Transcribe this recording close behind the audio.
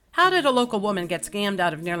How did a local woman get scammed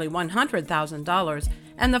out of nearly $100,000?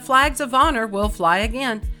 And the flags of honor will fly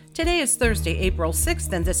again. Today is Thursday, April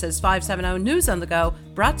 6th, and this is 570 News on the Go,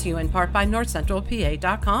 brought to you in part by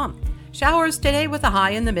NorthCentralPA.com. Showers today with a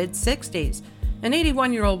high in the mid-60s. An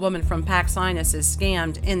 81-year-old woman from Pax-Sinus is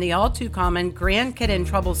scammed in the all-too-common grandkid in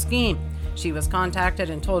trouble scheme. She was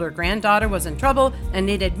contacted and told her granddaughter was in trouble and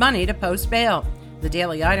needed money to post bail. The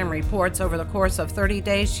Daily Item reports over the course of 30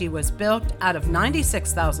 days she was bilked out of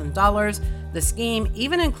 $96,000. The scheme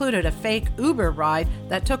even included a fake Uber ride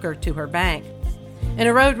that took her to her bank. In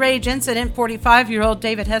a road rage incident, 45-year-old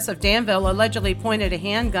David Hess of Danville allegedly pointed a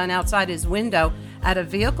handgun outside his window at a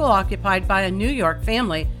vehicle occupied by a New York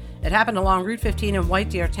family. It happened along Route 15 in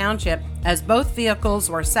White Deer Township as both vehicles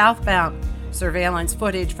were southbound. Surveillance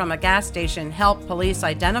footage from a gas station helped police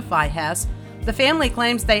identify Hess. The family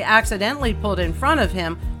claims they accidentally pulled in front of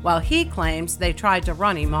him, while he claims they tried to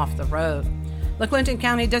run him off the road. The Clinton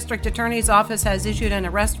County District Attorney's Office has issued an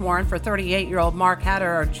arrest warrant for 38-year-old Mark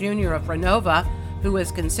Hatter Jr. of Renova, who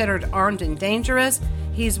is considered armed and dangerous.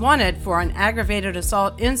 He's wanted for an aggravated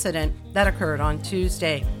assault incident that occurred on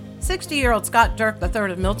Tuesday. 60-year-old Scott Dirk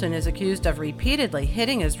III of Milton is accused of repeatedly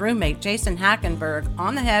hitting his roommate Jason Hackenberg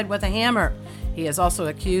on the head with a hammer. He is also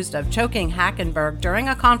accused of choking Hackenberg during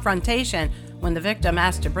a confrontation. When the victim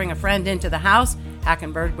asked to bring a friend into the house,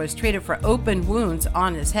 Hackenberg was treated for open wounds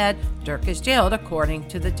on his head. Dirk is jailed, according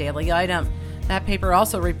to the Daily Item. That paper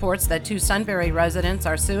also reports that 2 Sunbury residents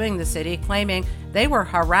are suing the city, claiming they were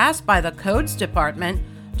harassed by the Codes Department.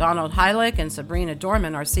 Donald Heilig and Sabrina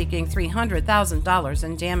Dorman are seeking $300,000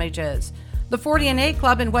 in damages. The 40 and 8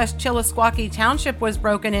 Club in West Chillisquaque Township was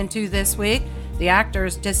broken into this week. The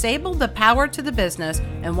actors disabled the power to the business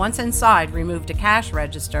and once inside removed a cash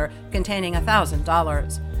register containing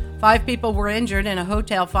 $1,000. 5 people were injured in a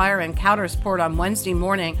hotel fire in Coudersport on Wednesday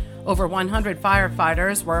morning. Over 100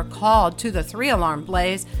 firefighters were called to the 3-alarm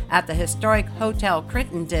blaze at the historic Hotel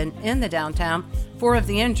Crittenden in the downtown. 4 of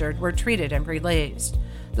the injured were treated and released.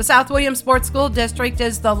 The South Williamsport School District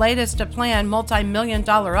is the latest to plan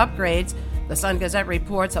multi-million-dollar upgrades. The Sun-Gazette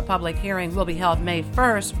reports a public hearing will be held May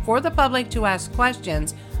 1st for the public to ask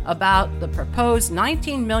questions about the proposed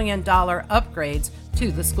 $19 million upgrades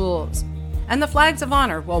to the schools. And the flags of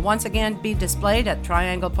honor will once again be displayed at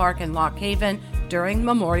Triangle Park in Lock Haven during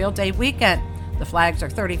Memorial Day weekend. The flags are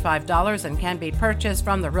 $35 and can be purchased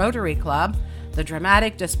from the Rotary Club. The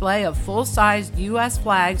dramatic display of full-sized U.S.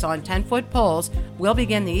 flags on 10-foot poles will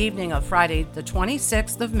begin the evening of Friday, the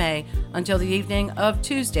 26th of May, until the evening of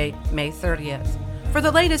Tuesday, May 30th. For the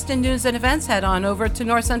latest in news and events, head on over to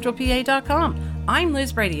NorthCentralPA.com. I'm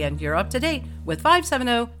Liz Brady, and you're up to date with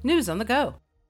 570 News on the Go.